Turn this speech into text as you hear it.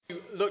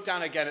Look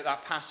down again at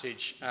that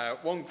passage,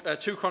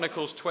 2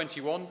 Chronicles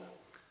 21.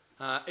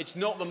 It's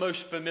not the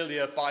most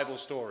familiar Bible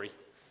story.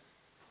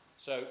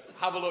 So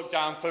have a look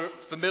down,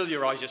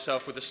 familiarise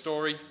yourself with the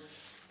story,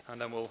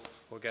 and then we'll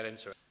get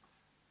into it.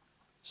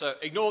 So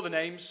ignore the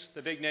names,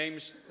 the big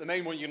names. The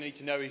main one you need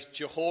to know is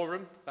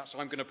Jehoram. That's how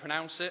I'm going to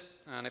pronounce it.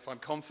 And if I'm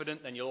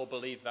confident, then you'll all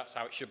believe that's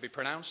how it should be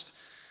pronounced.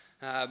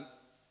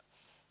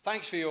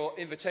 Thanks for your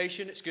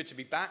invitation. It's good to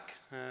be back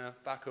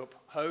up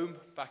home,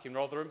 back in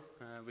Rotherham.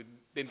 We've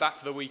been back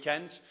for the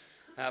weekend.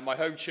 My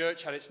home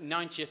church had its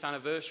 90th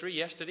anniversary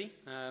yesterday,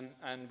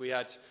 and we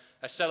had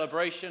a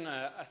celebration,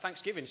 a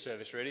Thanksgiving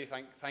service really,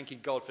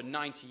 thanking God for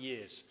 90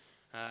 years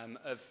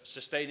of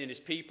sustaining his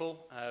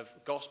people, of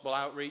gospel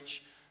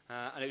outreach,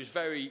 and it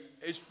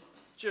was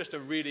just a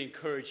really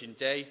encouraging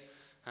day,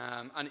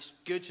 and it's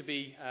good to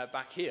be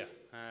back here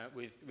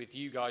with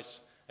you guys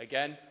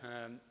again.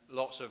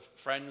 Lots of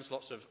friends,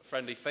 lots of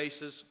friendly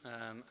faces,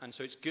 and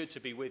so it's good to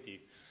be with you.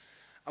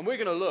 And we're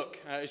going to look,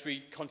 as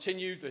we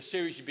continue the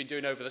series you've been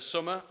doing over the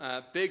summer,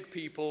 big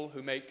people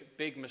who make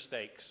big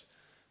mistakes.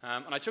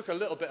 And I took a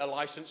little bit of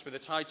license with the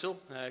title,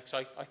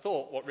 because I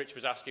thought what Rich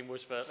was asking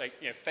was for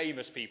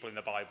famous people in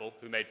the Bible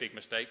who made big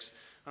mistakes.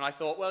 And I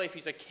thought, well, if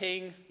he's a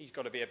king, he's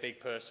got to be a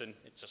big person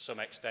to some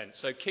extent.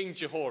 So King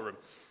Jehoram.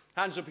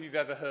 Hands up if you've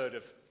ever heard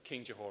of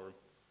King Jehoram.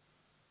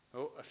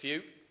 Oh, a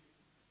few.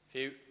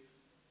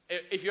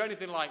 If you're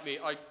anything like me,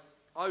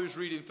 I was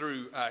reading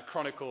through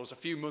Chronicles a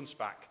few months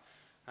back,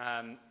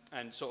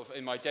 and sort of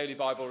in my daily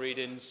Bible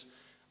readings,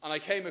 and I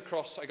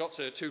got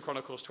to 2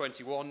 Chronicles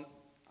 21,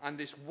 and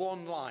this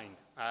one line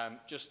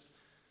just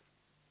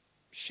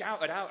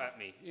shouted out at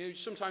me.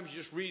 Sometimes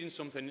you're just reading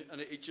something and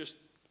it just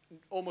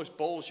almost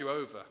bowls you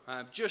over.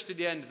 Just at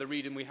the end of the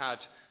reading we had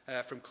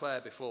from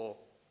Claire before,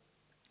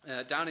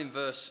 down in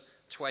verse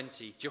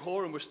 20,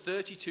 Jehoram was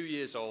 32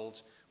 years old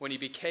when he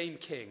became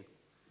king,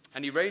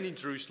 and he reigned in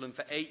Jerusalem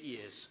for 8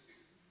 years.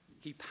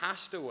 He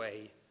passed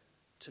away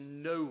to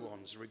no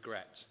one's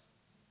regret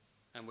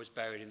and was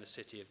buried in the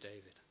city of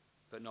David,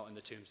 but not in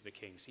the tombs of the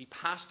kings. He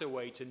passed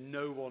away to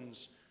no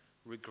one's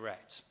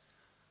regret.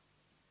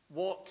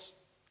 What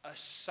a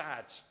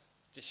sad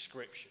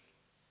description.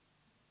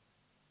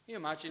 Can you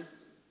imagine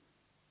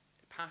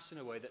passing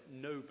away that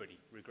nobody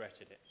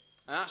regretted it?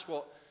 And that's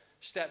what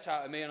stepped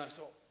out at me, and I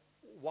thought,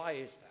 why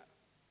is that?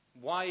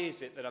 Why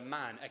is it that a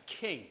man, a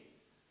king,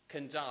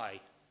 can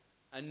die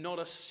and not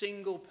a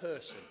single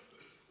person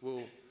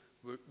will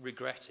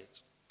regret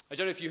it? I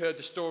don't know if you heard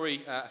the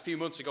story a few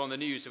months ago on the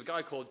news of a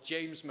guy called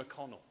James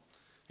McConnell.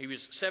 He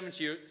was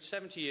 70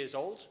 years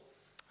old,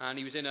 and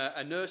he was in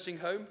a nursing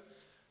home,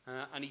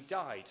 and he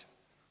died,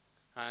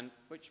 and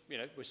which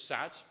was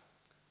sad.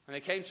 And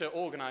they came to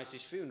organise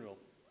his funeral,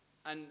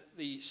 and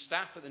the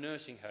staff at the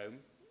nursing home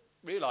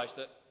realised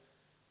that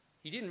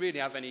he didn't really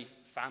have any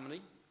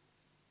family,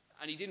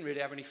 and he didn't really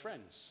have any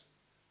friends.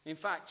 In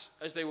fact,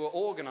 as they were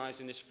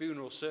organising this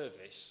funeral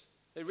service,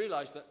 they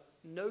realised that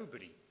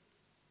nobody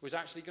was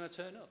actually going to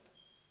turn up.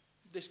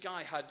 This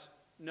guy had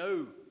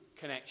no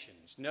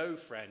connections, no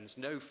friends,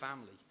 no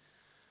family.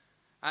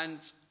 And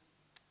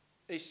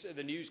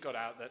the news got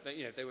out that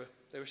they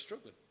were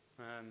struggling.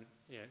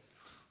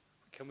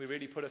 Can we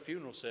really put a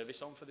funeral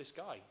service on for this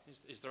guy?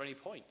 Is there any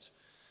point?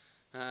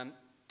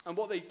 And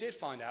what they did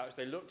find out as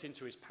they looked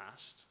into his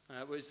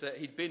past was that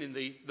he'd been in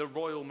the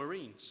Royal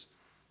Marines.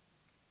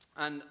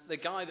 And the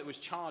guy that was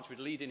charged with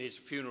leading his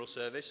funeral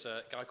service,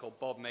 a guy called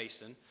Bob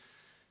Mason,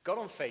 got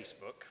on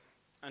Facebook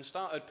and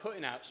started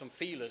putting out some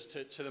feelers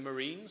to the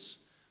Marines,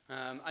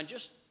 and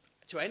just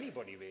to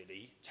anybody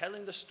really,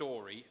 telling the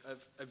story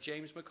of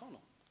James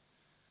McConnell.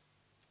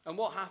 And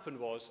what happened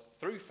was,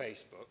 through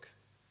Facebook,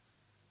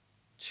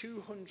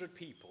 200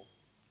 people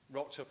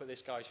rocked up at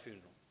this guy's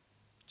funeral.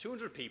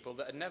 200 people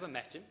that had never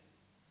met him,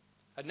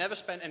 had never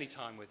spent any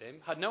time with him,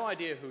 had no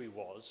idea who he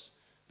was,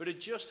 but had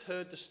just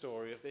heard the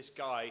story of this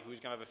guy who was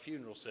going to have a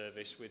funeral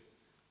service with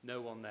no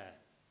one there.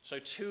 So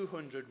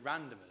 200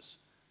 randomers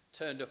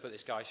turned up at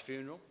this guy's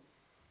funeral,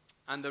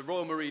 and the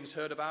Royal Marines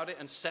heard about it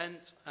and sent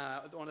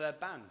one of their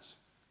bands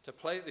to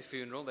play at the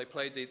funeral. They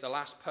played the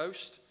last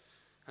post,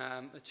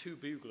 the two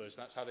buglers.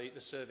 That's how the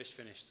service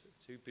finished.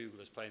 Two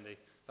buglers playing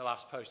the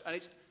last post. And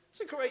it's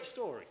a great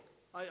story.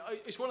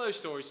 It's one of those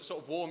stories that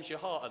sort of warms your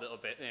heart a little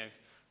bit,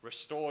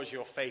 restores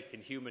your faith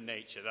in human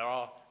nature. There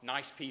are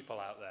nice people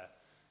out there.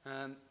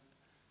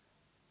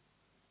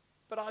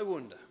 But I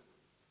wonder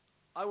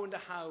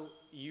how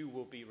you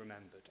will be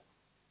remembered.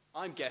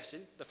 I'm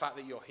guessing the fact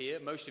that you're here,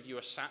 most of you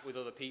are sat with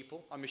other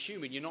people. I'm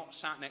assuming you're not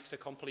sat next to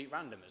complete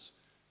randomers.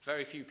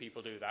 Very few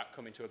people do that,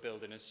 come into a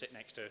building and sit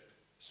next to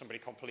somebody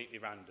completely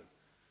random.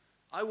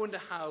 I wonder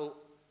how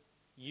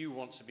you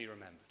want to be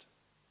remembered.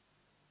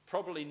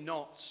 Probably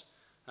not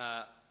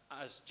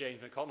as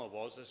James McConnell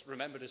was, as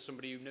remembered as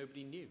somebody who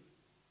nobody knew,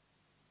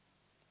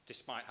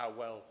 despite how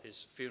well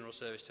his funeral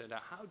service turned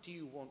out. How do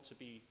you want to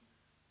be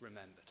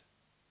remembered?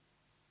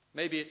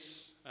 Maybe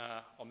it's,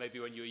 or maybe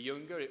when you were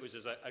younger, it was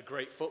as a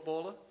great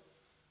footballer.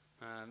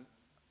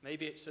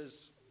 Maybe it's as,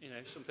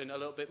 something a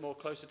little bit more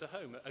closer to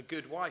home, a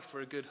good wife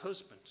or a good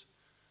husband.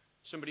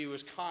 somebody who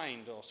was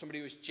kind, or somebody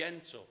who was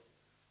gentle,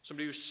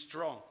 somebody who was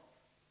strong,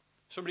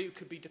 somebody who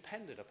could be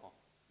depended upon.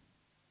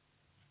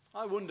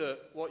 I wonder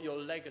what your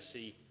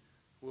legacy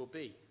will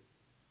be.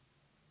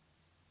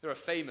 There are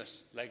famous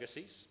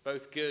legacies,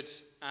 both good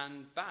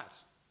and bad.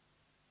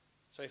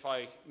 So if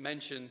I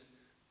mention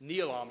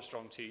Neil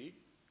Armstrong to you,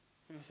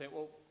 you think,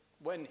 well,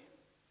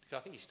 because I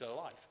think he's still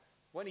alive,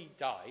 when he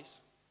dies,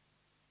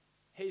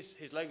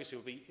 his legacy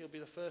will be, he'll be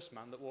the first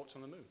man that walked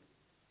on the moon.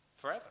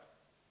 Forever.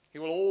 He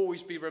will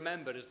always be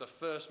remembered as the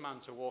first man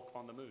to walk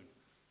on the moon.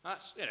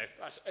 That's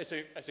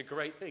a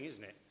great thing,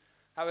 isn't it?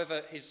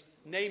 However, his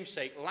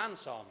namesake,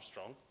 Lance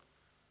Armstrong,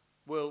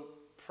 will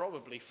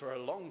probably for a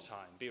long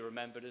time be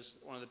remembered as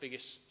one of the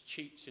biggest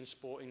cheats in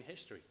sporting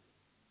history.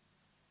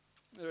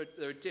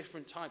 There are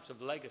different types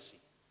of legacy.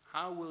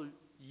 How will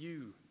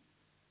you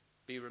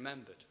be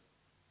remembered?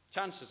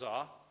 Chances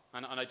are,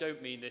 and I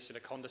don't mean this in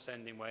a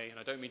condescending way, and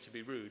I don't mean to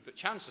be rude, but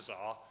chances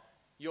are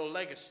your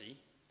legacy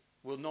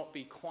will not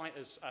be quite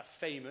as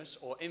famous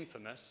or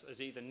infamous as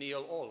either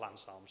Neil or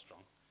Lance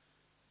Armstrong.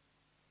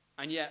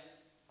 And yet,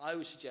 I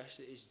would suggest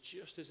it is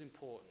just as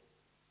important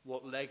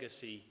what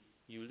legacy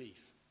you leave.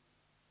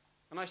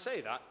 And I say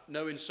that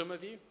knowing some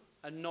of you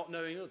and not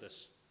knowing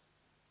others.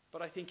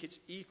 But I think it's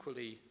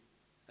equally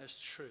as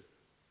true.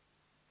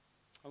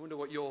 I wonder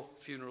what your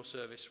funeral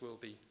service will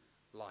be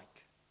like.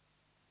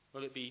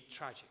 Will it be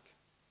tragic?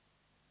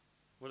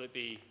 Will it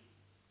be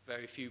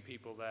very few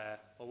people there?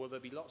 Or will there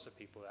be lots of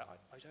people there?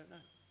 I don't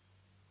know.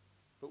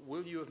 But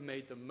will you have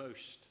made the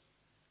most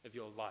of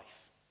your life?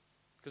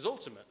 Because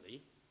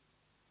ultimately,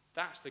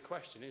 that's the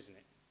question, isn't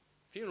it?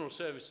 Funeral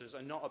services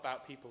are not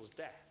about people's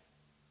death.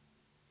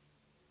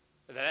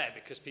 They're there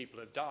because people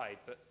have died,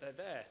 but they're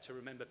there to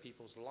remember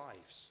people's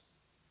lives.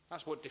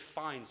 That's what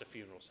defines a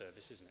funeral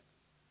service, isn't it?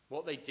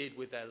 What they did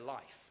with their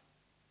life.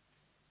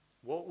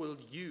 What will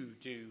you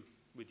do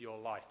with your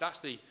life? That's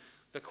the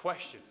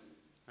question,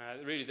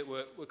 really, that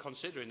we're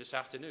considering this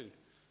afternoon.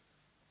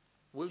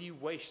 Will you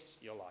waste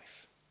your life,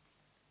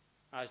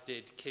 as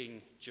did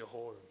King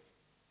Jehoram?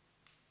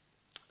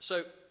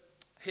 So,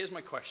 here's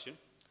my question.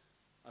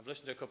 I've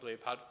listened to a couple of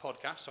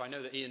podcasts, so I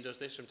know that Ian does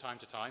this from time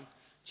to time.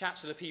 Chat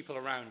to the people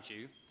around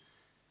you.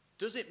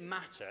 Does it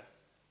matter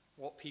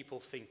what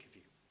people think of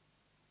you?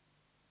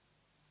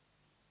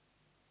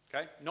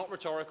 Okay, not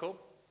rhetorical.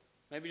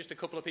 Maybe just a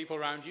couple of people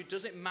around you.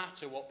 Does it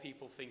matter what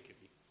people think of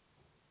you?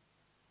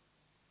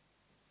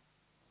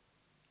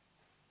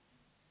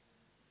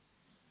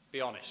 Be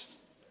honest.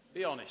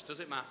 Be honest. Does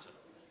it matter?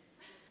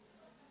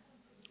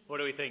 What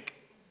do we think?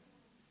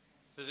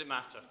 Does it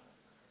matter?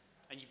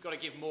 And you've got to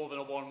give more than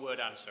a one-word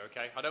answer,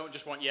 okay? I don't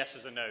just want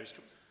yeses and nos.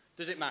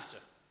 Does it matter?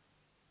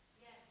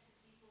 Yes, to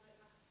people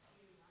that matter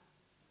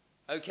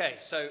to you. Okay,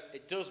 so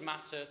it does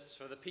matter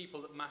for the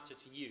people that matter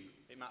to you.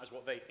 It matters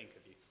what they think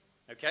of you.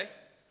 Okay?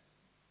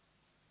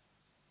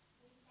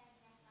 We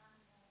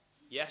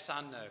said Yes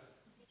and no.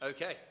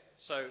 Okay,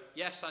 so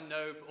yes and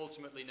no, but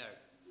ultimately no.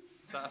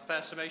 Is that a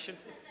fair summation?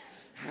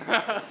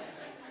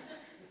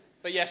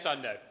 But yes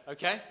and no.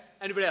 Okay?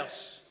 Anybody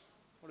else?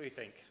 What do you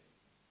think?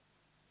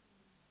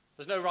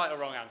 There's no right or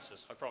wrong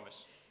answers, I promise.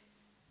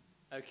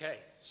 Okay,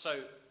 so,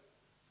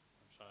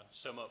 I'm trying to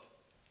sum up.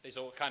 It's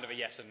all kind of a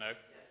yes and no.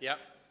 Yeah?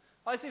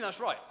 I think that's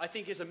right. I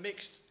think it's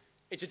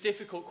a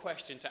difficult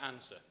question to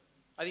answer.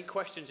 I think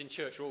questions in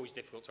church are always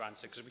difficult to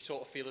answer because we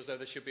sort of feel as though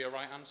there should be a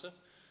right answer.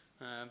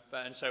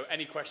 And so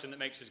any question that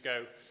makes us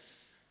go,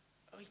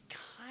 oh,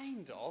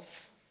 kind of,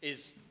 is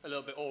a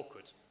little bit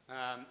awkward.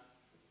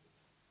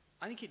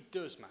 I think it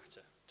does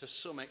matter to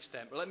some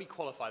extent. But let me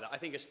qualify that. I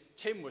think as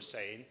Tim was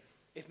saying,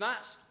 if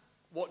that's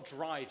what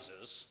drives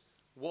us,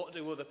 what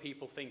do other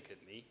people think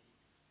of me?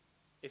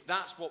 If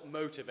that's what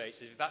motivates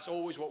us, if that's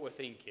always what we're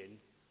thinking,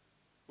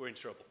 we're in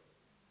trouble.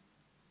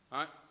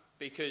 Right?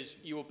 Because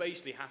you will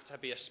basically have to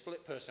be a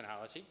split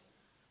personality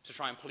to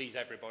try and please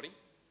everybody.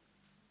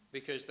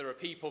 Because there are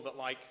people that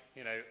like,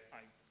 I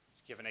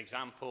give an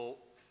example,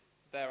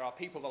 there are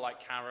people that like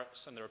carrots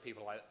and there are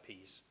people that like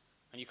peas.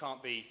 And you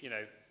can't be,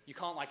 you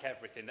can't like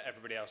everything that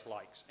everybody else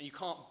likes. And you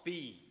can't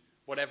be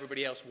what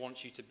everybody else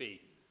wants you to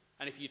be.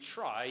 And if you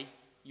try,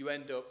 you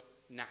end up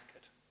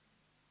knackered.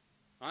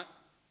 Right?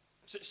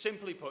 So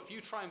simply put, if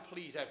you try and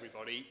please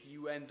everybody,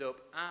 you end up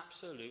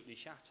absolutely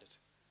shattered.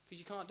 Because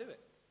you can't do it.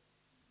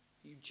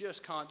 You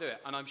just can't do it.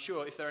 And I'm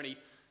sure if there are any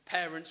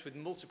parents with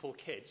multiple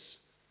kids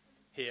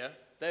here,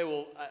 they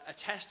will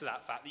attest to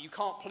that fact that you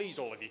can't please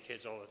all of your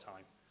kids all the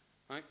time.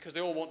 Right? Because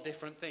they all want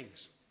different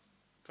things.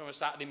 Come on a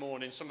Saturday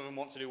morning, some of them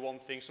want to do one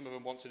thing, some of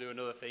them want to do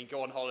another thing.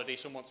 Go on holiday,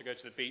 some want to go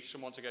to the beach,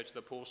 some want to go to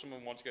the pool, some of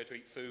them want to go to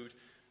eat food.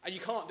 And you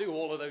can't do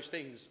all of those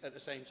things at the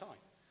same time.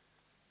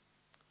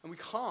 And we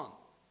can't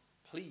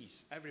please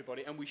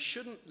everybody. And we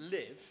shouldn't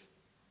live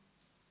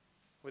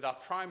with our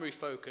primary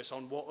focus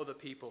on what other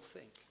people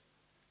think.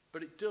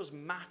 But it does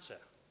matter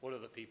what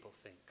other people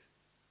think.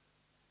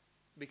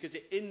 Because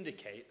it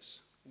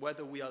indicates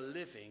whether we are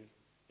living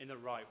in the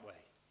right way.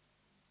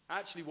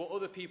 Actually, what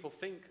other people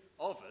think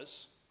of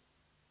us,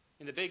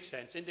 in the big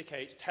sense,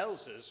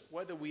 tells us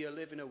whether we are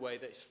living in a way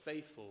that is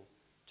faithful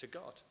to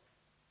God.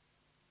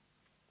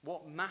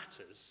 What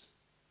matters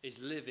is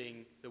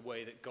living the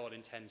way that God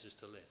intends us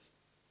to live.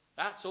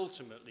 That's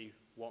ultimately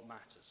what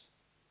matters.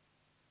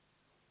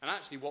 And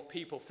actually what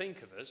people think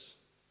of us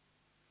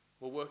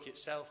will work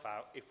itself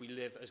out if we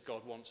live as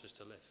God wants us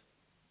to live.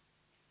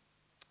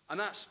 And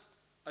that's,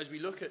 as we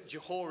look at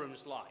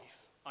Jehoram's life,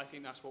 I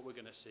think that's what we're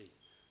going to see.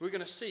 We're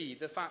going to see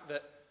the fact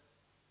that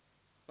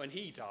when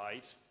he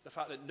died, the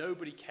fact that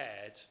nobody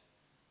cared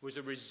was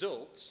a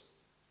result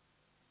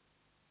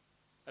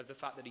of the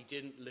fact that he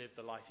didn't live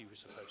the life he was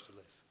supposed to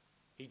live.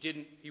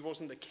 He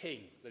wasn't the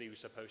king that he was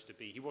supposed to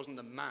be. He wasn't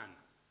the man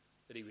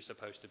that he was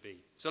supposed to be.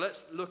 So let's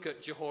look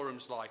at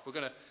Jehoram's life. We're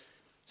going to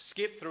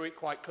skip through it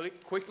quite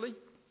quickly,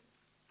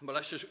 but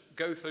let's just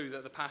go through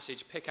the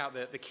passage, pick out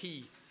the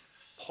key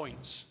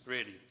points,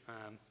 really.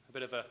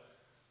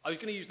 I was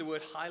going to use the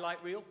word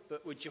highlight reel,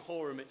 but with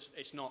Jehoram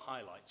it's not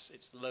highlights,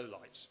 it's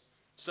lowlights.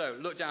 So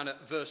look down at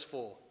verse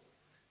 4.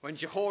 When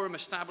Jehoram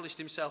established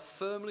himself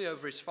firmly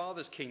over his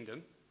father's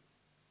kingdom,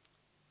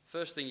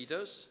 first thing he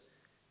does,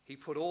 he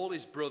put all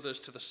his brothers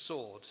to the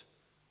sword,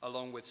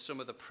 along with some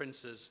of the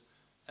princes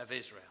of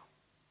Israel.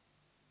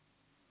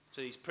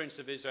 So these princes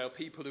of Israel,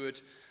 people who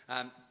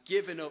had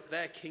given up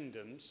their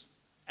kingdoms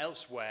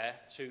elsewhere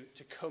to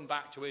come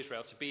back to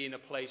Israel, to be in a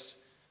place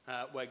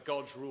where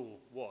God's rule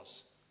was.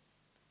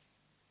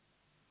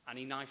 And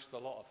he knifes the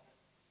lot of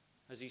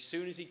them. As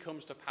soon as he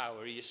comes to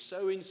power, he is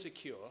so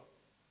insecure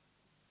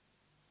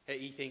that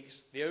he thinks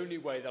the only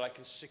way that I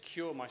can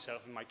secure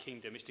myself in my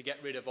kingdom is to get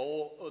rid of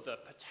all other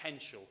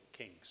potential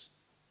kings.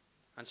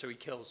 And so he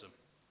kills them.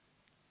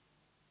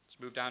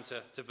 Let's move down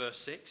to verse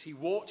 6. He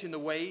walked in the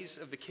ways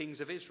of the kings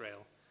of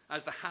Israel,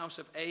 as the house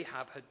of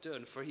Ahab had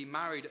done, for he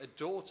married a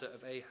daughter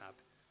of Ahab.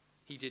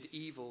 He did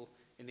evil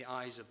in the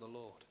eyes of the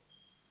Lord.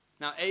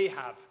 Now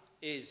Ahab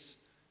is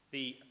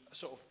the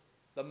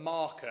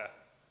marker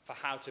for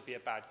how to be a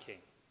bad king.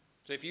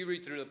 So if you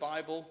read through the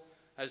Bible,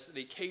 as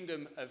the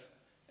kingdom of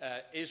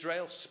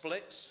Israel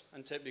splits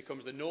until it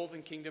becomes the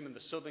northern kingdom and the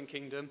southern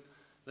kingdom,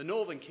 the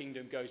northern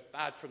kingdom goes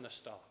bad from the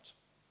start.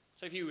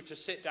 So if you were to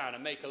sit down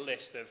and make a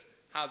list of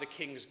how the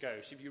kings go,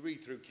 so if you read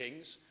through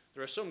kings,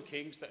 there are some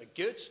kings that are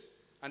good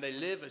and they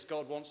live as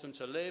God wants them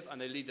to live and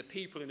they lead the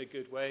people in a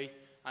good way,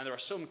 and there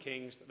are some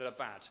kings that are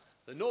bad.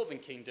 The northern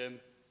kingdom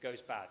goes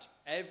bad.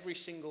 Every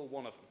single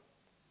one of them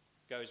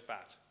goes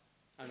bad.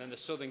 And then the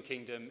southern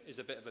kingdom is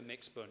a bit of a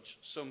mixed bunch.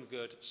 Some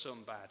good,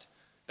 some bad.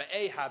 But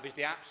Ahab is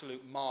the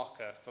absolute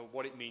marker for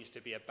what it means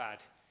to be a bad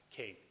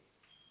king.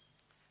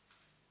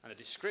 And the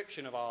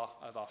description of our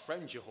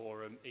friend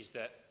Jehoram is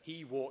that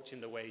he walked in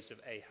the ways of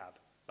Ahab.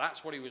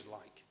 That's what he was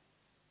like.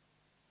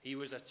 He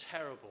was a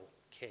terrible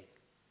king.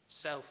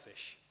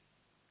 Selfish.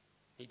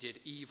 He did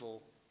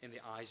evil in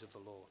the eyes of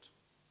the Lord.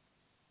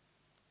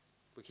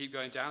 We keep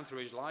going down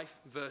through his life.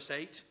 Verse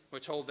 8, we're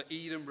told that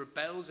Edom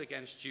rebels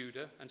against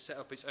Judah and set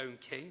up its own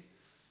king.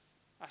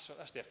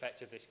 That's the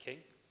effect of this king.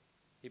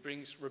 He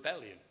brings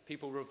rebellion.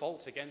 People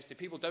revolt against him.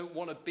 People don't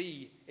want to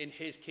be in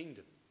his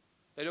kingdom.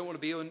 They don't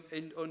want to be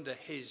under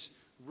his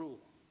rule.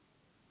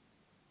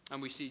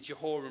 And we see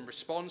Jehoram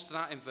responds to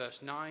that in verse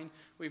 9.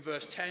 In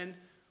verse 10,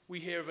 we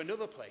hear of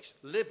another place,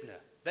 Libnah.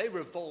 They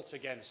revolt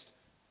against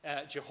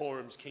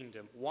Jehoram's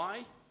kingdom.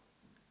 Why?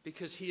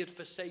 Because he had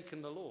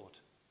forsaken the Lord.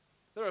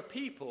 There are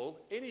people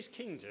in his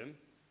kingdom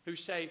who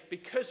say,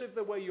 because of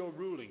the way you're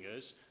ruling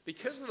us,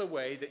 because of the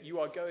way that you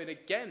are going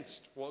against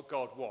what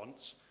God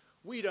wants,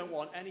 we don't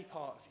want any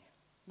part of you.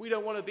 We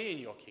don't want to be in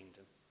your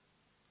kingdom.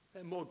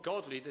 They're more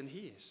godly than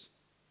he is.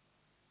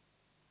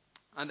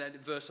 And then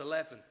verse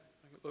 11,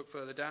 look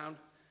further down.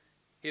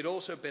 He had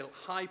also built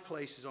high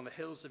places on the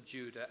hills of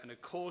Judah and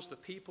had caused the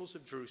peoples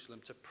of Jerusalem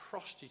to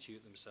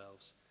prostitute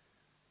themselves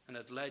and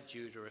had led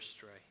Judah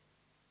astray.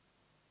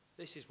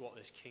 This is what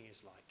this king is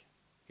like.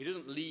 He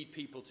doesn't lead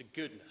people to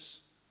goodness.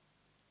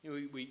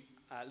 We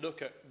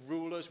look at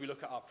rulers, we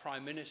look at our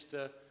prime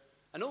minister,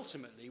 and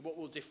ultimately what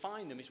will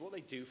define them is what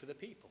they do for the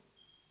people.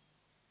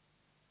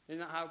 Isn't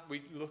that how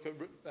we look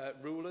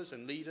at rulers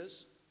and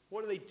leaders?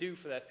 What do they do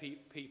for their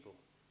people?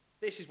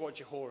 This is what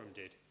Jehoram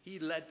did. He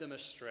led them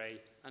astray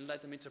and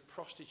led them into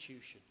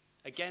prostitution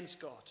against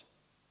God.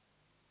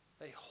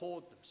 They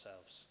hoard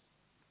themselves.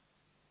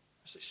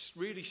 It's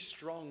really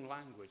strong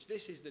language.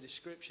 This is the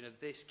description of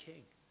this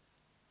king.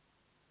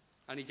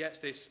 And he gets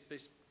this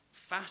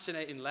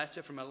fascinating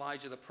letter from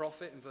Elijah the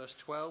prophet in verse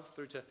 12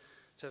 through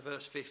to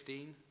verse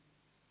 15.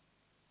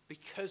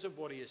 Because of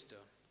what he has done.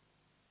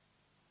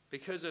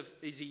 Because of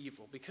his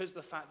evil. Because of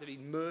the fact that he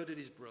murdered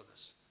his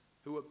brothers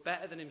who were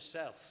better than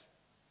himself.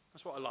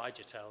 That's what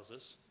Elijah tells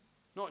us.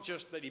 Not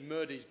just that he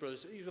murdered his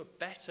brothers, these were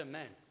better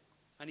men.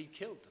 And he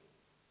killed them.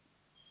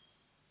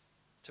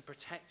 To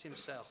protect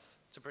himself.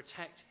 To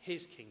protect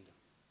his kingdom.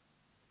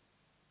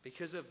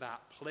 Because of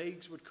that,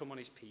 plagues would come on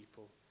his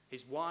people.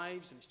 His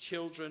wives and his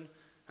children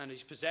and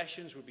his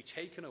possessions would be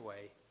taken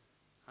away.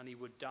 And he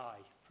would die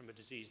from a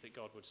disease that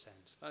God would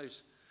send.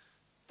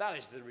 That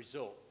is the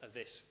result of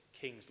this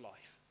king's life.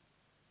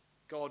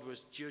 God was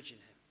judging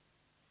him.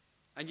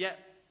 And yet,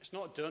 it's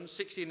not done.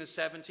 16 and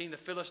 17, the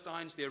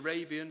Philistines, the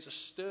Arabians, are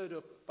stirred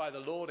up by the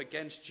Lord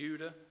against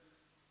Judah.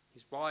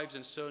 his wives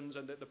and sons,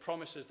 and that the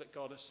promises that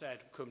God has said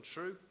come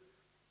true.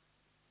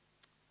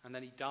 And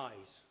then he dies.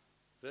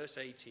 Verse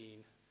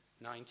 18,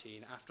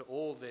 19, after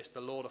all this,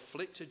 the Lord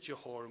afflicted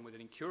Jehoram with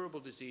an incurable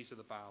disease of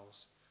the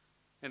bowels.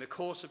 In the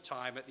course of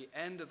time, at the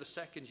end of the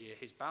second year,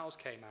 his bowels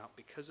came out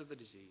because of the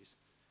disease,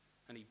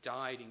 and he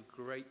died in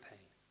great pain.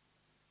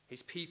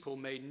 His people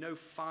made no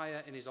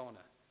fire in his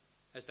honor,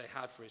 as they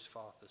had for his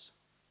fathers.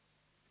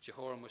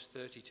 Jehoram was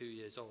 32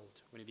 years old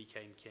when he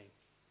became king,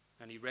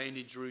 and he reigned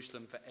in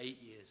Jerusalem for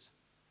 8 years.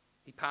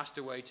 He passed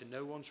away to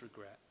no one's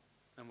regret,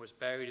 and was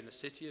buried in the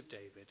city of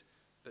David,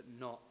 but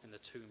not in the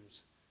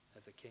tombs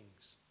of the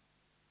kings.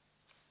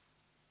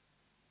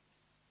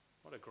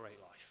 What a great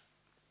life.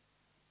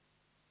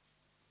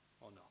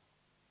 Or not.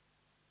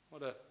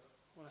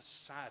 What a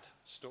sad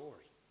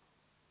story.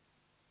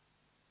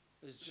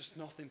 There's just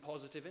nothing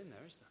positive in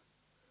there, is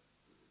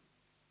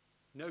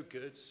there? No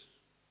goods,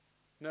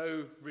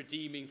 no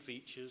redeeming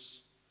features,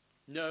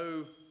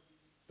 no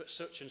but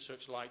such and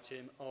such liked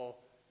him, or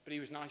but he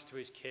was nice to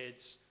his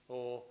kids,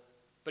 or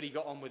but he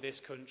got on with this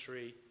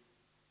country.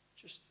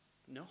 Just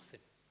nothing.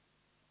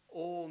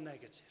 All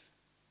negative.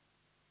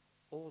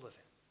 All of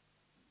it.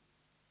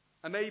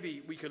 And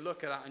maybe we could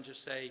look at that and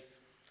just say,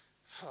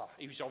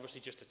 he was obviously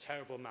just a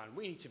terrible man.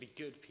 We need to be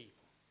good people.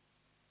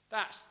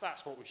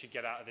 That's what we should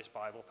get out of this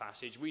Bible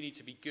passage. We need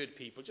to be good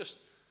people. Just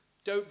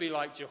don't be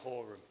like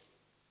Jehoram.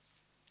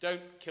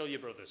 Don't kill your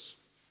brothers.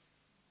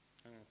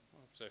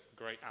 That's a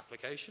great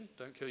application.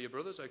 Don't kill your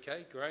brothers.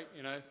 Okay, great,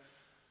 But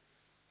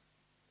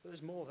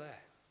there's more there.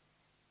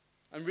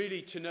 And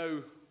really, to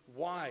know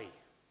why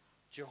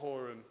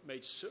Jehoram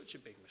made such a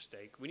big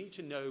mistake, we need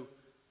to know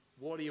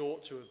what he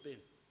ought to have been.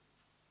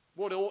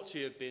 What ought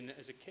to have been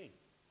as a king.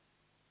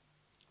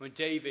 When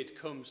David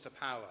comes to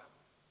power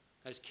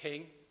as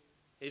king,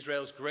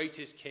 Israel's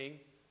greatest king,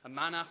 a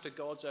man after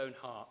God's own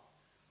heart,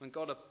 when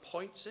God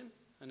appoints him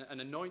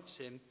and anoints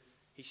him,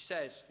 he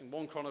says in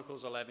 1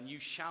 Chronicles 11, "You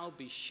shall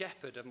be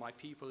shepherd of my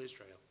people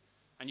Israel,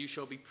 and you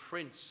shall be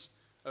prince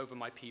over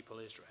my people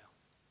Israel."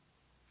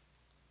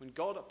 When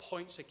God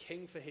appoints a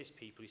king for his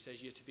people, he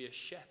says you're to be a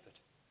shepherd.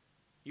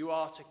 You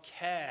are to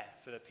care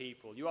for the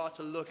people. You are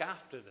to look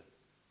after them.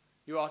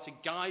 You are to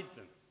guide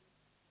them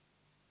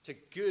to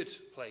good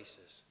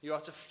places. You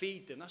are to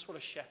feed them. That's what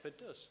a shepherd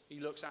does. He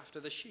looks after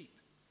the sheep.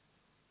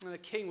 And the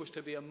king was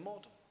to be a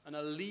model and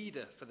a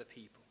leader for the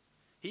people.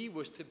 He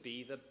was to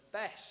be the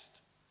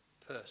best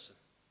person.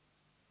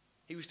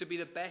 He was to be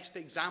the best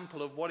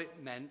example of what it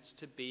meant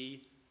to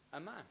be a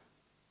man,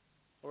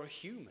 or a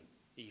human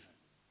even.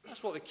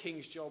 That's what the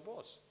king's job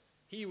was.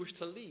 He was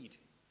to lead.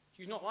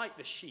 He was not like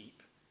the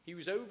sheep. He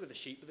was over the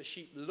sheep, but the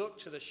sheep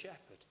looked to the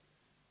shepherd.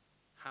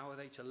 How are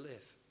they to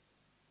live?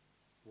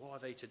 What are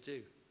they to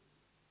do?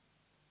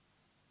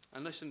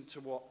 And listen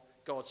to what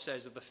God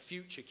says of the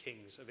future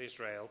kings of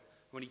Israel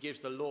when he gives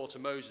the law to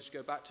Moses.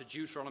 Go back to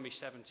Deuteronomy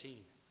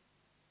 17.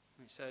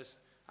 It says,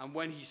 "And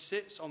when he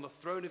sits on the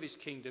throne of his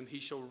kingdom, he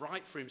shall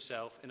write for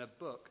himself in a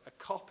book a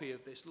copy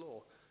of this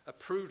law,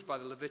 approved by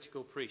the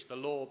Levitical priest," the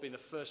law being the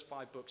first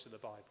 5 books of the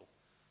Bible.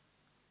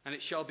 "And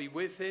it shall be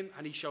with him,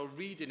 and he shall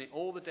read in it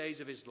all the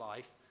days of his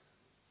life,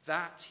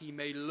 that he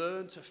may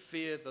learn to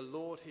fear the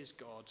Lord his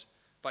God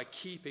by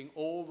keeping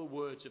all the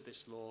words of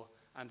this law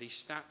and these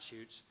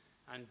statutes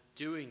and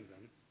doing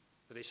them,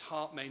 that his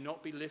heart may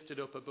not be lifted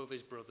up above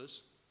his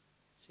brothers."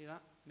 See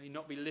that? May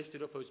not be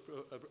lifted up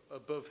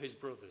above his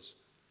brothers.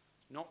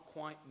 Not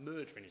quite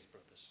murdering his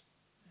brothers.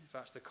 In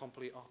fact, the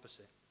complete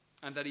opposite.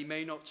 "And that he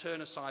may not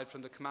turn aside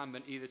from the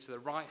commandment either to the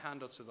right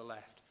hand or to the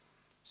left,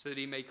 so that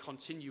he may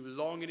continue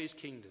long in his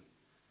kingdom,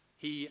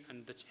 he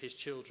and his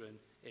children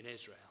in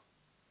Israel."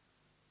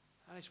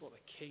 That is what the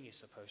king is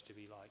supposed to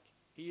be like.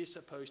 He is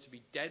supposed to be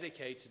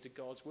dedicated to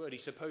God's word.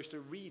 He's supposed to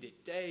read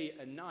it day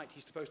and night.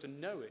 He's supposed to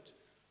know it.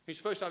 He's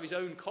supposed to have his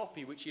own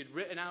copy, which he had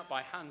written out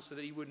by hand, so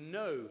that he would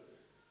know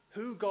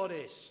who God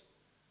is,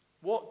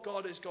 what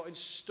God has got in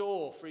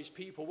store for his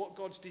people, what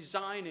God's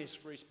design is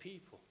for his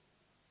people.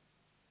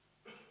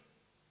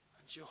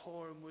 And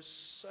Jehoram was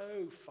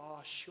so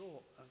far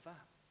short of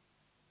that.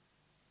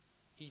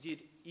 He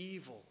did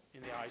evil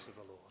in the eyes of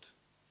the Lord.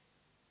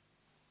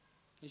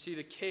 You see,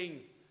 the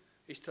king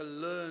is to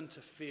learn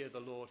to fear the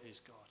Lord his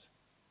God.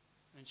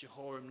 And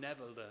Jehoram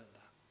never learned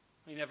that.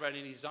 He never had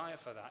any desire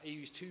for that. He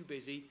was too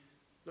busy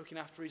looking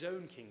after his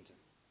own kingdom.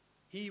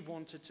 He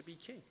wanted to be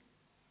king.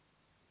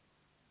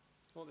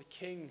 What the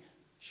king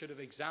should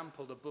have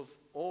exampled above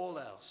all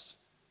else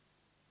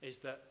is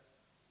that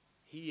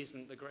he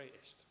isn't the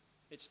greatest.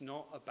 It's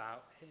not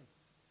about him.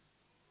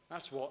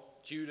 That's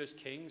what Judah's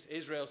kings,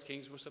 Israel's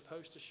kings, were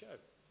supposed to show.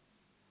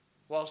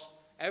 Whilst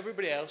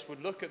everybody else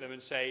would look at them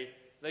and say,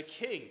 the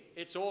king,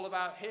 it's all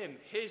about him,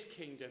 his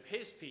kingdom,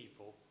 his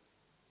people.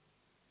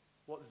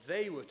 What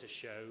they were to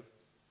show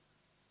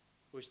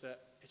was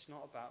that it's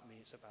not about me,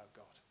 it's about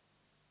God.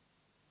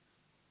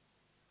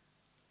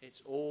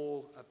 It's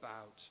all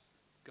about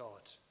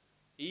God.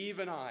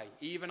 Even I,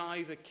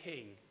 the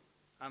king,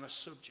 am a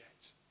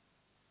subject.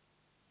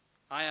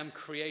 I am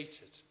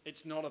created.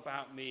 It's not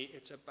about me,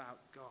 it's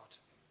about God.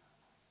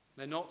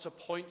 They're not to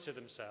point to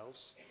themselves,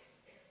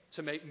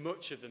 to make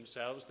much of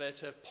themselves. They're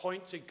to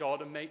point to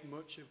God and make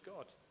much of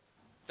God.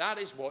 That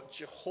is what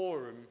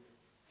Jehoram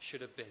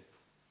should have been.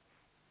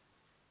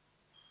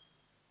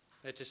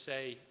 They're to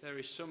say, there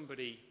is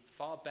somebody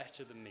far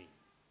better than me,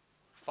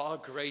 far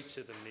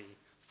greater than me,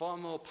 far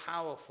more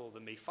powerful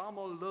than me, far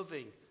more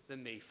loving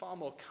than me, far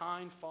more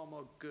kind, far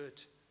more good.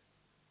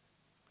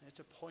 They're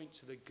to point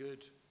to the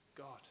good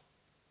God.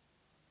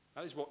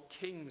 That is what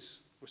kings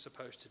were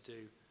supposed to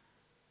do.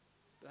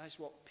 But that is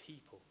what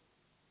people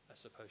are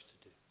supposed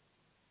to do.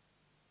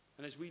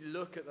 And as we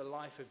look at the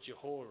life of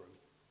Jehoram,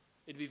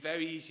 it'd be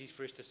very easy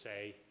for us to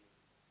say,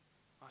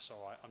 that's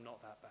all right, I'm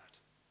not that bad.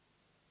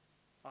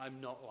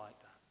 I'm not like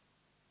that.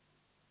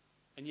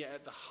 And yet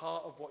at the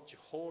heart of what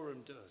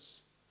Jehoram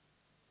does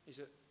is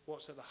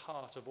what's at the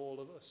heart of all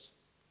of us.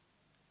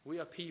 We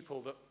are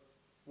people that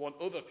want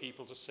other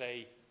people to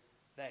say,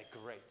 they're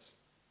great.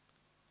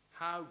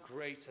 How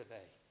great are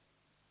they?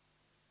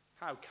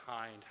 How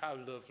kind, how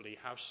lovely,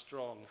 how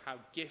strong, how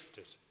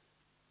gifted,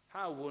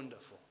 how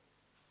wonderful.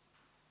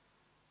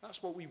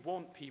 That's what we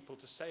want people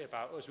to say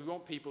about us. We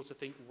want people to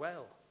think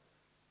well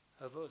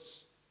of us.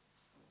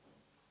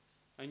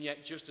 And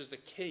yet, just as the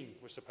king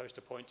was supposed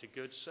to point to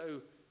good,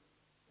 so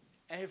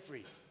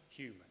every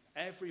human,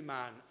 every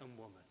man and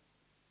woman,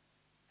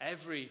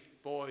 every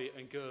boy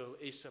and girl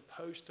is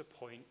supposed to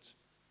point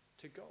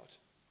to God.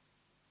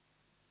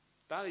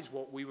 That is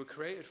what we were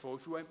created for.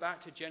 If we went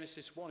back to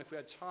Genesis 1, if we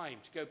had time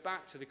to go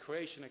back to the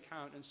creation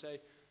account and say,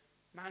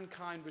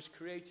 mankind was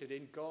created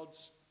in God's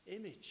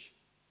image.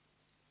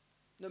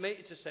 No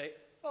matter to say,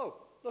 oh,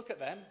 look at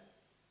them.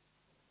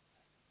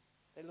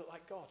 They look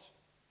like God.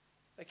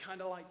 They're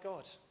kind of like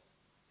God.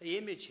 They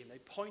image him. They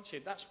point to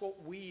him. That's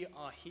what we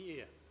are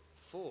here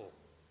for.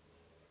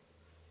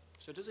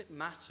 So does it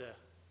matter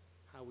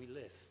how we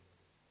live?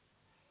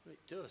 Well,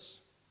 it does.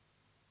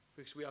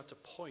 Because we are to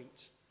point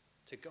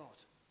to God.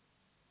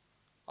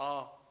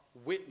 Our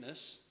witness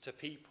to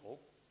people,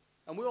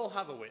 and we all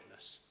have a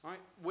witness, right?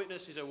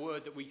 Witness is a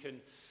word that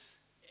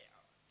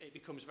it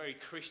becomes very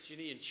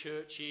Christian-y and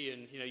churchy,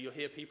 and you'll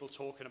hear people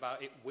talking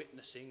about it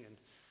witnessing,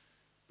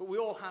 but we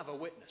all have a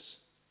witness.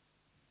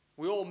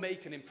 We all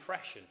make an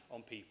impression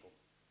on people.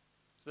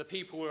 So the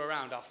people we're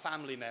around, our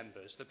family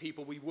members, the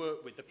people we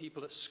work with, the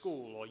people at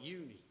school or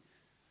uni,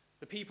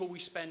 the people we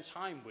spend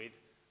time with,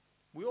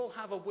 we all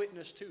have a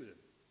witness to them.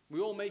 We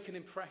all make an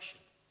impression.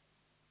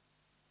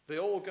 They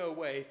all go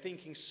away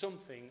thinking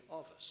something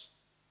of us.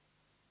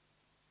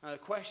 Now the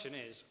question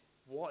is,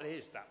 what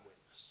is that witness?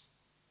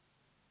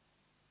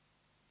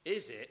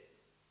 Is it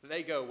that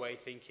they go away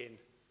thinking,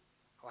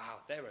 wow,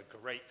 they're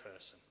a great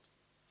person.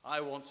 I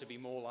want to be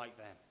more like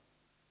them.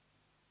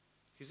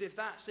 Because if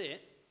that's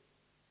it,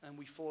 then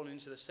we fall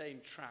into the same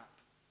trap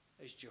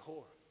as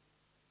Jehoram.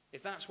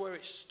 If that's where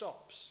it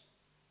stops,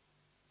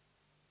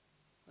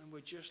 then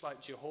we're just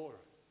like Jehoram.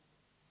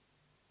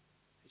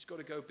 It's got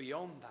to go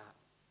beyond that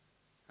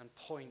and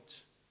point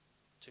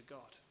to God.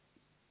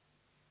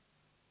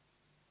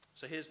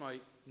 So here's my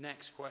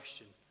next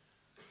question.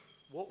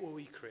 What were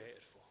we created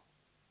for?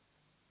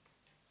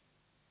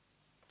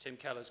 Tim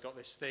Keller's got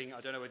this thing, I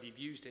don't know whether you've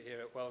used it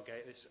here at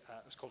Wellgate,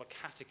 it's called a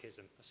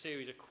catechism, a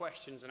series of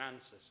questions and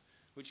answers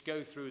which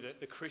go through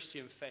the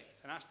Christian faith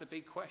and ask the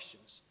big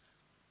questions.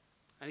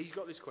 And he's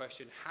got this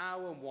question,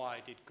 how and why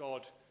did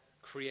God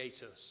create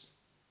us?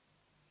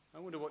 I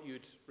wonder what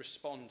you'd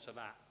respond to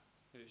that.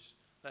 It's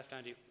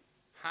left-handed.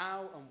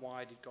 How and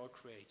why did God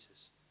create us?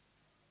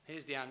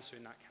 Here's the answer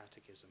in that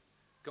catechism.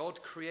 God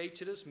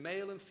created us,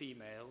 male and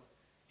female,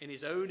 in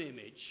his own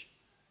image,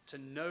 to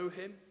know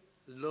him,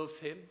 love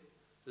him,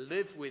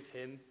 live with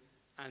him,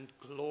 and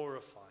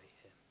glorify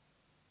him.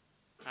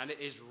 And it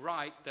is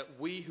right that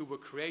we who were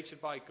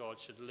created by God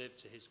should live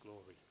to his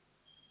glory.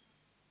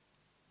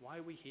 Why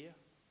are we here?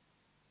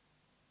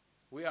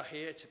 We are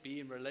here to be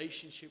in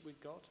relationship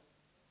with God,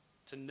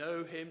 to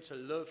know him, to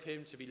love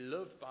him, to be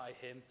loved by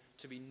him,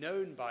 to be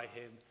known by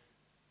him,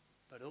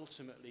 but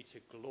ultimately to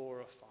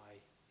glorify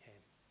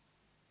him.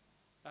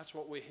 That's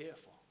what we're here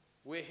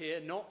for. We're here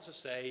not to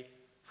say,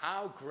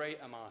 how great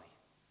am I?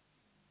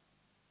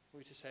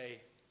 We're to say,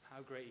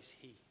 how great is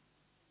he?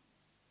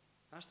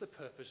 That's the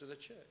purpose of the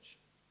church.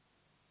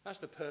 That's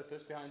the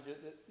purpose behind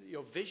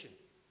your vision.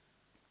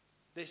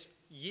 This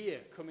year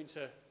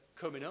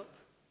coming up,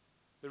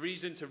 the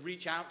reason to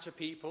reach out to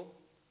people,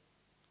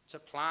 to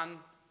plan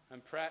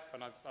and prep,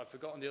 and I've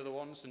forgotten the other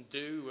ones, and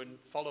do and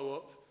follow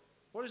up.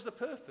 What is the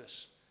purpose?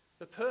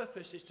 The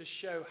purpose is to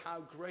show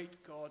how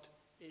great God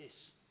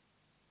is.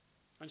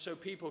 And so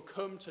people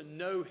come to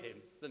know him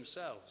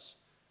themselves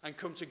and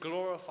come to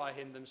glorify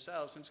him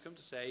themselves and to come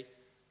to say,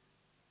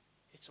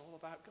 it's all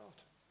about God.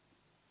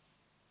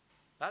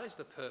 That is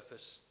the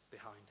purpose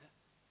behind it.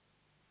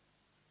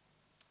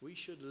 We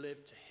should live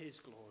to his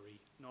glory,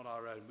 not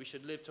our own. We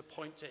should live to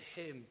point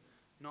to him,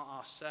 not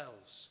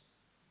ourselves.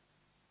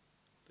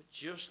 But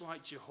just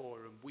like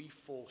Jehoram, we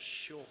fall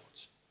short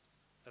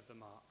of the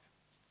mark.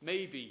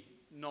 Maybe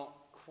not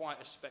quite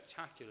as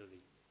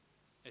spectacularly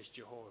as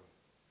Jehoram.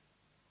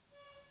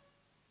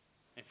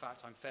 In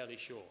fact, I'm fairly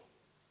sure,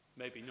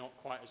 maybe not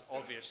quite as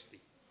obviously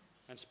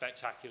and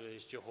spectacularly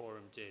as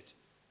Jehoram did.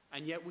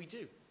 And yet we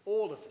do.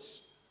 All of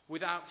us,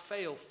 without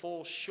fail,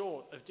 fall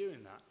short of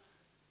doing that.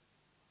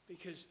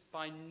 Because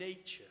by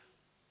nature,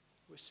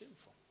 we're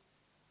sinful.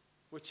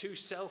 We're too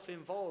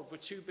self-involved. We're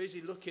too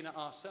busy looking at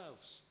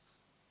ourselves.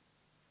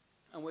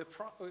 And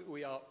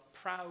we are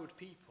proud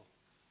people.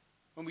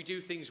 When we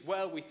do things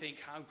well, we think,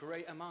 how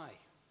great am I?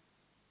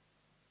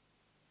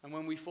 And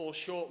when we fall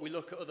short, we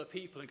look at other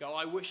people and go,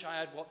 I wish I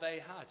had what they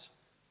had.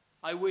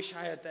 I wish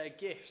I had their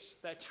gifts,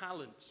 their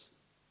talents,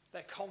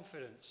 their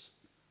confidence.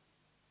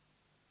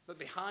 But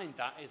behind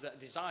that is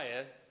that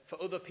desire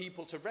for other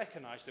people to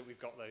recognize that we've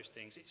got those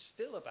things. It's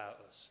still about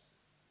us.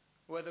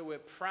 Whether we're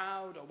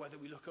proud or whether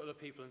we look at other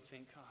people and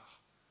think,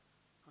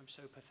 I'm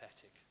so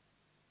pathetic.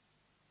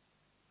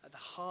 At the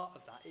heart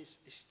of that is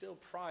still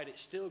pride.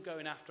 It's still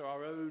going after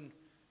our own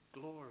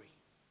glory.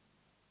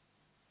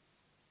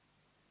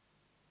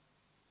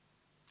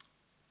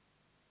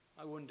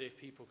 I wonder if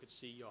people could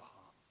see your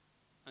heart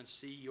and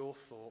see your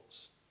thoughts.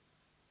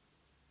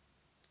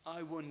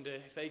 I wonder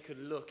if they could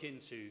look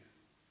into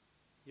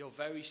your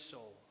very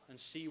soul and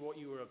see what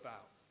you were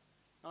about.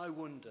 I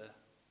wonder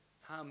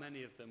how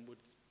many of them would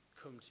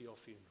come to your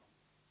funeral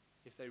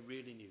if they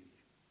really knew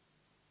you.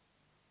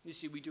 You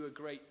see, we do a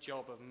great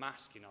job of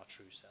masking our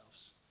true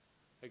selves,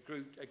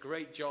 a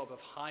great job of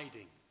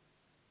hiding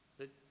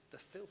the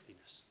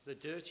filthiness, the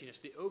dirtiness,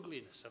 the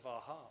ugliness of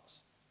our hearts.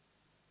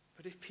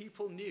 But if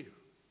people knew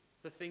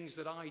the things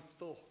that I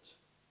thought,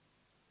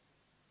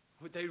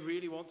 would they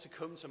really want to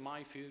come to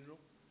my funeral?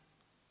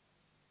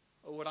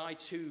 Or would I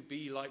too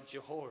be like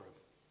Jehoram?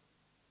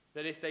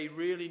 That if they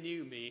really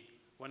knew me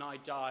when I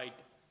died,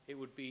 it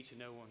would be to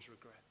no one's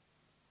regret.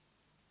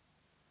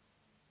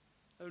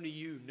 Only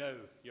you know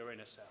your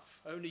inner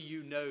self. Only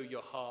you know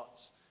your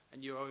hearts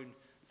and your own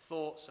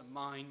thoughts and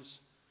minds.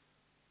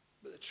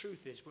 But the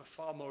truth is, we're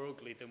far more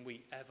ugly than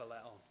we ever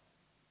let on.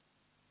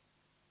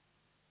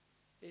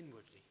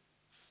 Inwardly,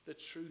 the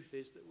truth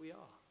is that we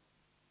are.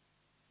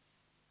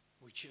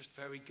 We're just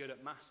very good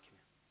at masking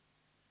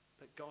it.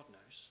 But God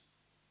knows.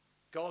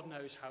 God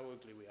knows how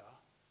ugly we are.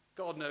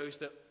 God knows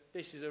that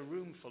this is a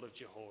room full of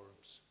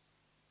Jehorams.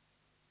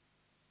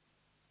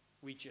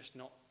 We're just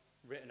not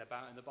written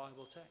about in the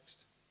Bible text.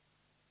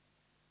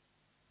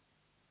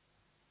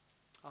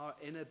 Our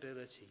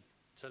inability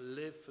to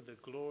live for the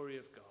glory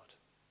of God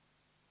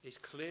is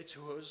clear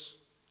to us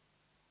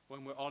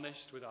when we're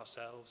honest with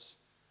ourselves.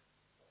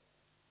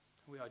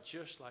 We are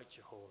just like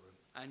Jehoram,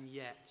 and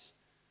yet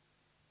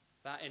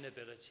that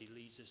inability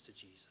leads us to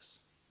Jesus.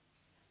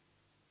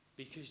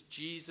 Because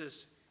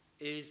Jesus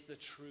is the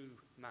true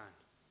man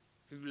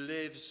who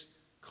lives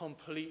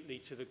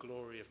completely to the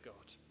glory of God,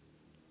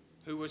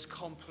 who was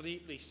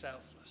completely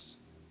selfless.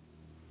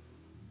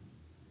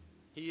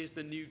 He is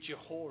the new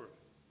Jehoram,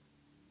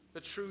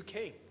 the true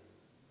king,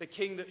 the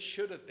king that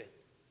should have been.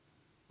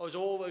 As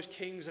all those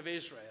kings of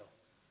Israel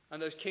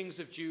and those kings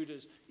of Judah,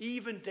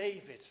 even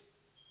David,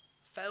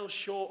 fell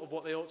short of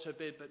what they ought to have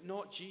been, but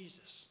not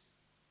Jesus.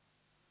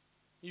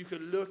 You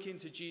could look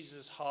into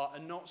Jesus' heart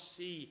and not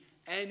see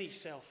any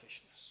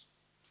selfishness,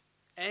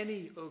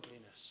 any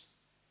ugliness.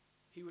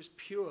 He was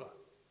pure,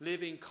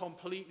 living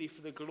completely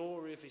for the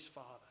glory of his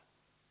Father.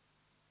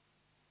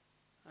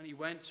 And he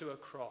went to a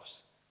cross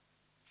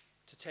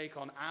to take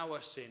on our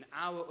sin,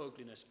 our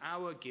ugliness,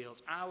 our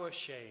guilt, our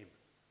shame,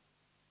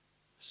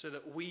 so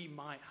that we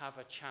might have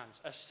a chance,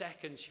 a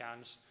second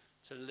chance,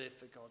 to live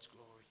for God's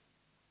glory.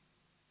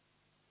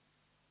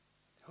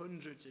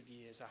 Hundreds of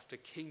years after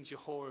King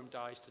Jehoram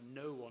dies to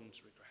no one's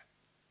regret,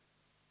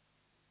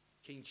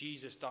 King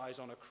Jesus dies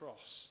on a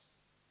cross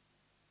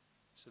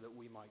so that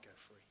we might go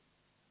free.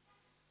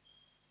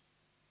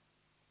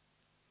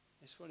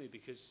 It's funny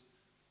because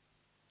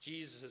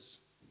Jesus'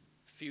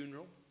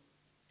 funeral,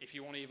 if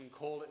you want to even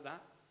call it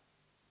that,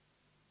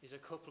 is a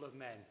couple of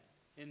men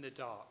in the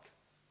dark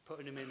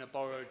putting him in a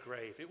borrowed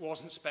grave. It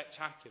wasn't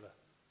spectacular.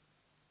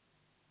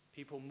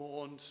 People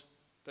mourned,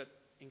 but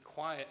in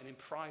quiet and in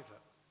private.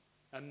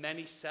 And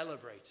many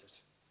celebrated.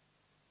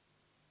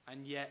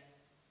 And yet,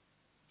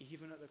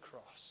 even at the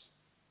cross,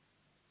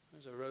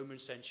 there's a Roman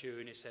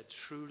centurion who said,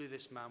 truly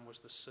this man was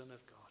the Son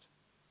of God.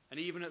 And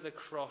even at the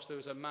cross, there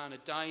was a man, a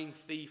dying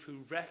thief,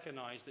 who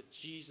recognized that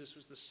Jesus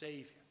was the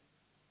Savior.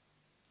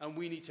 And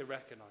we need to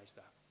recognize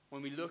that.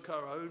 When we look at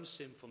our own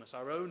sinfulness,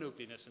 our own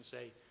ugliness, and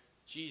say,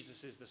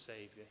 Jesus is the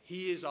Savior.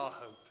 He is our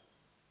hope.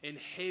 In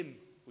him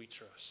we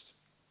trust.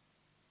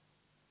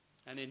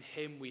 And in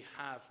him we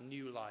have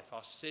new life.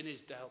 Our sin is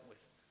dealt with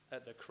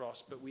at the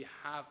cross, but we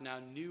have now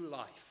new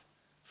life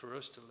for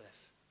us to live.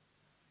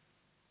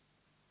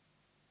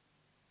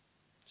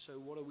 So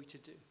what are we to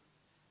do?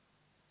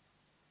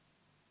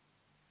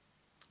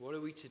 What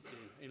are we to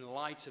do in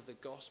light of the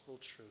gospel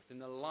truth, in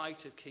the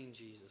light of King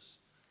Jesus?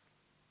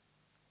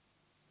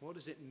 What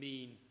does it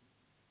mean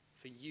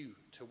for you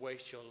to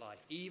waste your life,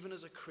 even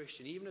as a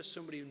Christian, even as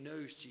somebody who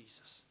knows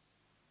Jesus?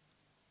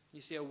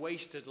 You see, a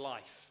wasted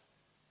life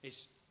is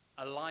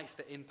a life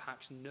that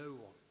impacts no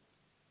one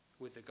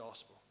with the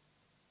gospel.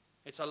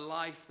 It's a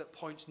life that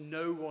points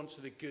no one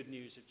to the good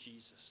news of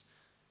Jesus.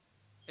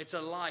 It's a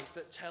life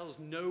that tells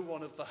no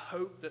one of the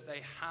hope that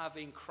they have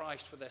in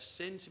Christ for their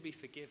sin to be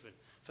forgiven,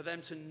 for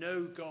them to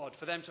know God,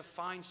 for them to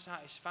find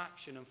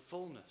satisfaction and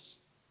fullness.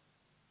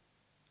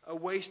 A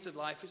wasted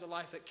life is a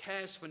life that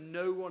cares for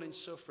no one in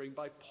suffering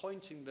by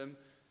pointing them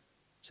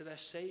to their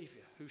Saviour,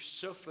 who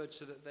suffered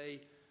so that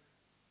they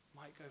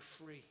might go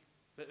free,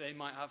 that they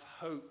might have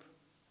hope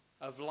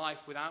of life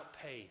without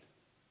pain.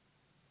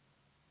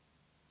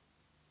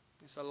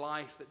 It's a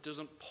life that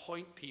doesn't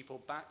point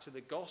people back to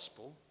the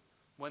gospel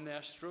when they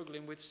are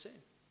struggling with sin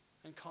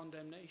and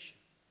condemnation.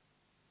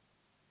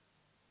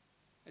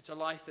 It's a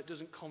life that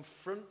doesn't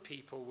confront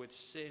people with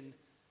sin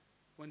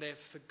when they have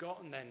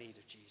forgotten their need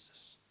of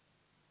Jesus,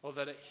 or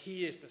that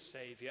he is the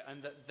Saviour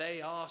and that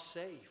they are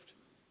saved.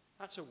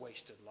 That's a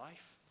wasted life.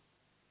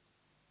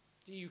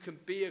 You can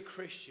be a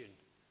Christian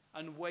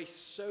and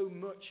waste so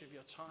much of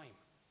your time,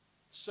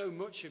 so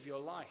much of your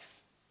life,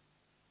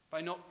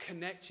 by not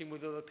connecting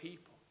with other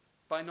people,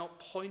 by not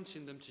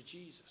pointing them to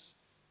Jesus,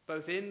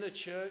 both in the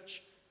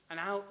church and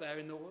out there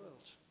in the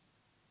world.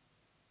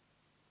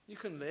 You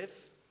can live,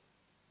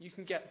 you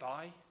can get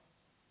by,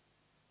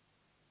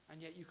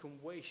 and yet you can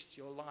waste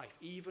your life.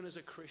 Even as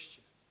a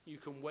Christian, you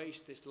can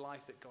waste this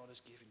life that God has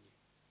given you.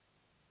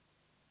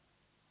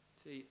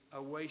 See,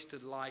 a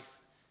wasted life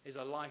is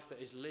a life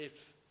that is lived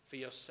for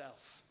yourself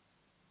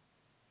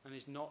and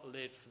is not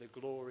lived for the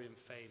glory and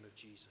fame of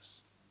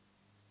Jesus.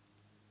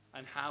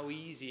 And how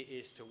easy it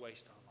is to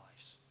waste our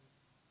lives.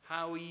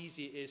 How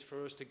easy it is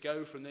for us to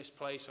go from this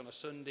place on a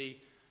Sunday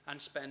and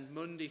spend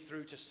Monday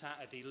through to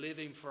Saturday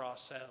living for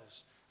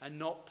ourselves and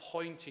not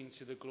pointing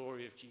to the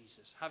glory of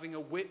Jesus. Having a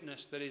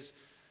witness that is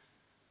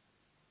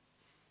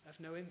of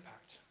no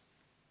impact.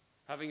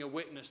 Having a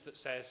witness that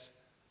says,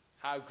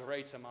 how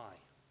great am I?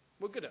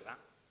 We're good at that.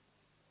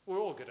 We're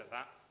all good at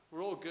that.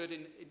 We're all good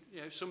in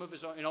some of us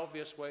are in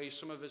obvious ways,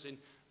 some of us in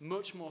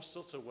much more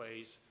subtle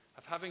ways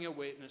of having a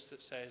witness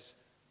that says,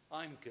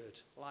 I'm good,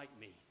 like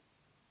me.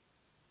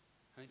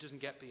 And it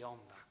doesn't get beyond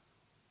that.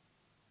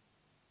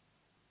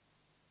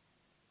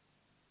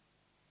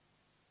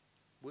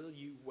 Will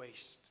you waste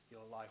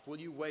your life? Will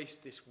you waste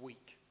this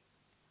week?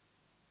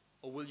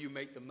 Or will you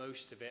make the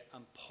most of it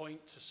and point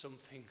to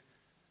something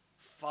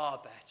far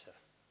better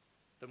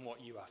than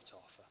what you have to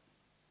offer?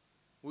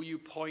 Will you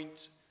point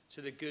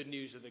to the good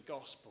news of the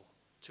gospel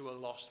to a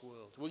lost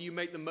world? Will you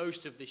make the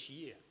most of this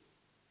year?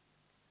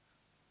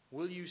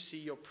 Will you see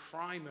your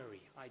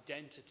primary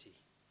identity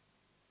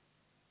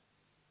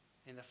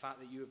in the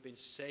fact that you have been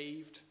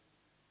saved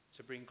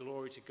to bring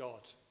glory to God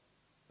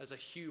as a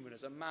human,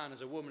 as a man,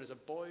 as a woman, as a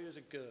boy, as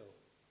a girl?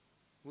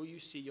 Will you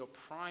see your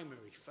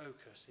primary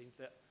focus in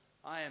that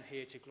I am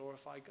here to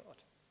glorify God?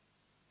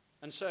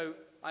 And so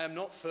I am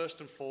not first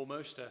and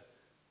foremost a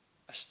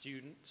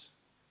student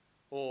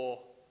or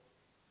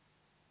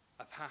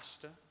a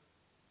pastor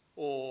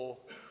or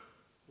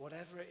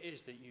whatever it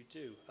is that you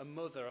do, a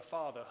mother, a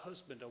father, a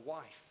husband, a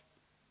wife,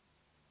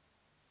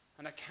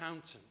 an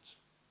accountant,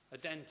 a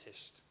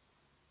dentist,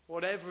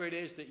 whatever it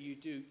is that you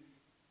do,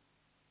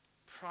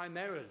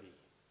 primarily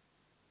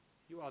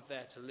you are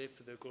there to live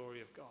for the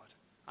glory of God.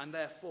 And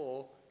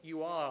therefore,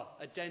 you are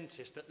a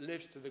dentist that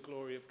lives to the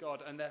glory of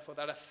God, and therefore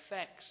that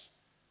affects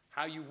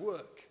how you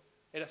work.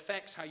 It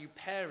affects how you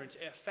parent.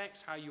 It affects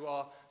how you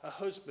are a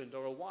husband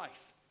or a wife.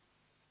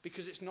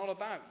 Because it's not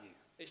about you.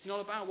 It's not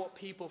about what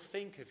people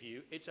think of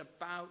you. It's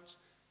about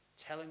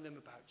telling them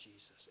about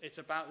Jesus. It's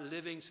about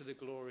living to the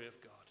glory of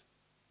God.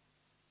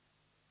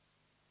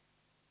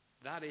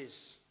 That is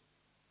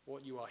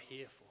what you are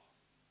here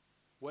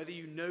for. Whether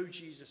you know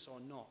Jesus or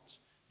not,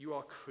 you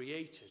are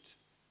created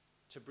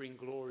to bring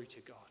glory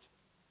to God.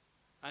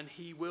 And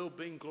he will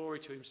bring glory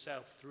to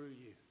himself through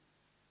you.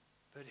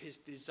 But his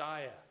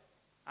desire,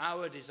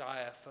 our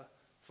desire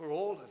for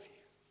all of you,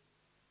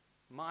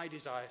 my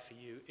desire for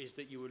you, is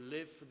that you would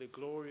live for the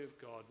glory of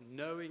God,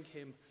 knowing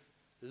him,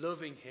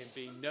 loving him,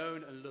 being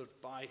known and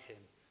loved by him,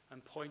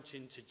 and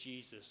pointing to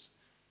Jesus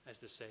as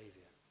the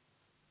Saviour.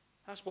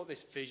 That's what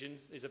this vision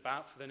is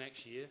about for the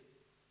next year.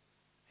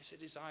 It's a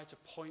desire to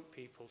point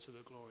people to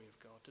the glory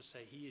of God, to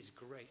say he is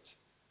great,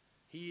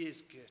 he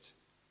is good.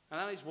 And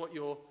that is what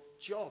your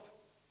job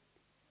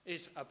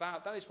is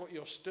about. That is what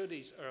your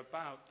studies are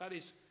about. That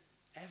is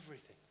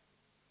everything.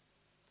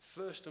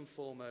 First and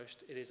foremost,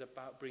 it is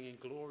about bringing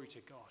glory to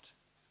God.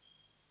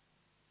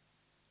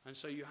 And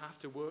so you have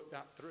to work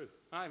that through.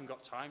 I haven't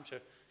got time to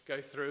go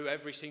through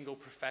every single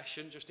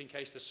profession, just in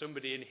case there's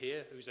somebody in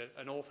here who's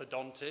an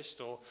orthodontist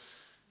or,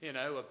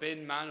 a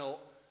bin man.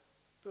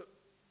 But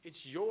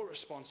it's your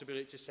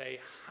responsibility to say,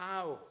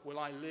 how will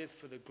I live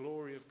for the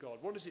glory of God?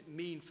 What does it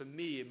mean for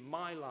me in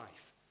my life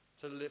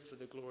to live for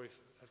the glory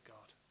of God?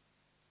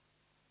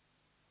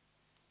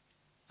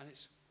 And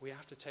we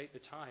have to take the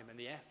time and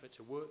the effort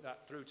to work that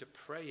through, to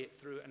pray it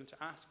through, and to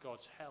ask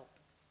God's help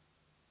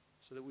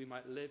so that we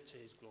might live to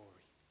his glory.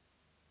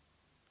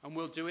 And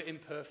we'll do it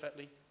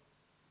imperfectly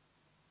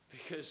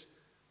because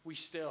we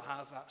still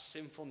have that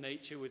sinful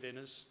nature within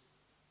us,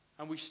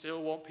 and we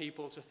still want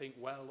people to think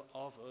well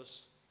of us.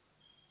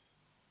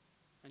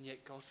 And yet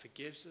God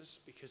forgives us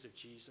because of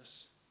Jesus.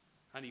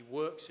 And he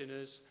works in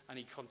us, and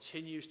he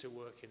continues to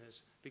work in us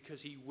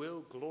because he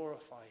will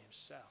glorify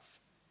himself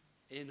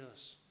in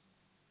us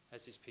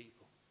as his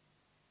people.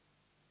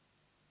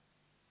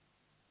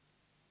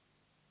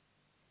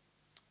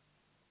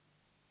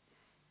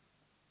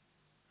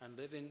 And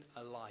living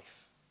a life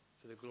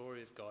for the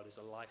glory of God is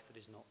a life that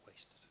is not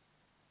wasted.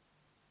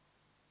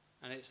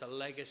 And it's a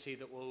legacy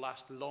that will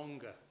last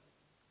longer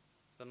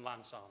than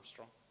Lance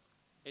Armstrong.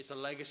 It's a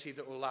legacy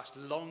that will last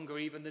longer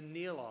even than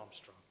Neil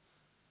Armstrong.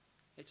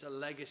 It's a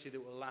legacy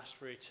that will last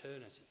for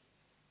eternity.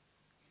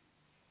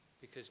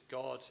 Because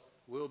God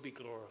will be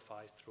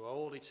glorified through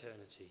all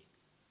eternity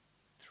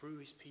through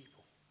his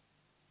people.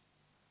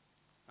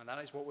 And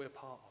that is what we're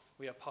part of.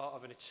 We are part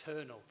of an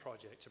eternal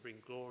project to bring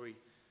glory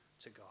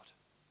to God.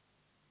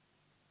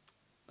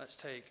 Let's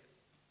take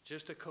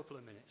just a couple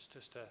of minutes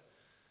just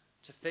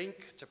to think,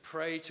 to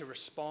pray, to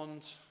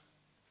respond.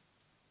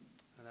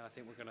 And then I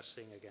think we're going to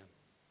sing again.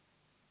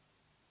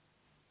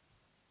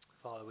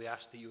 Father, we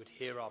ask that you would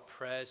hear our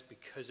prayers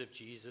because of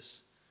Jesus.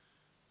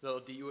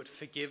 Lord, that you would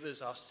forgive us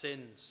our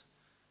sins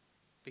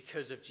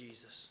because of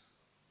Jesus.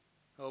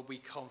 Lord,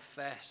 we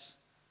confess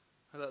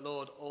that,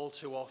 Lord, all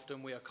too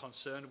often we are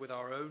concerned with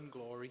our own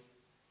glory,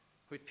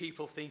 with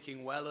people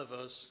thinking well of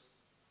us,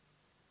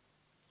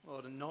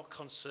 Lord, and not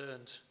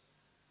concerned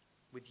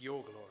with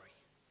your glory.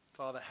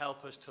 Father,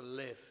 help us to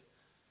live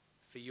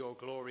for your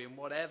glory in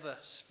whatever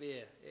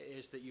sphere it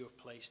is that you have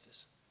placed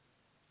us.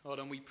 Lord,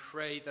 and we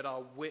pray that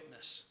our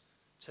witness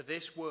to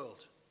this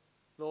world,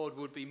 Lord,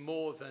 would be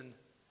more than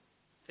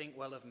think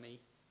well of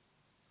me.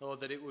 Lord,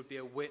 that it would be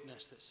a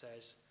witness that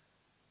says,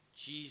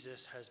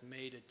 Jesus has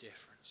made a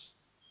difference.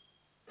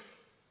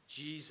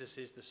 Jesus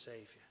is the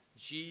Savior.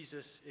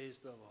 Jesus is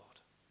the Lord.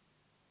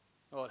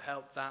 Lord,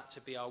 help that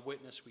to be our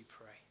witness, we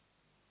pray.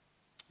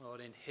 Lord,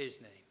 in his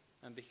name,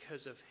 and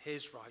because of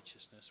his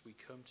righteousness, we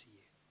come to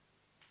you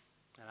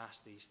and ask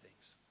these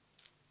things.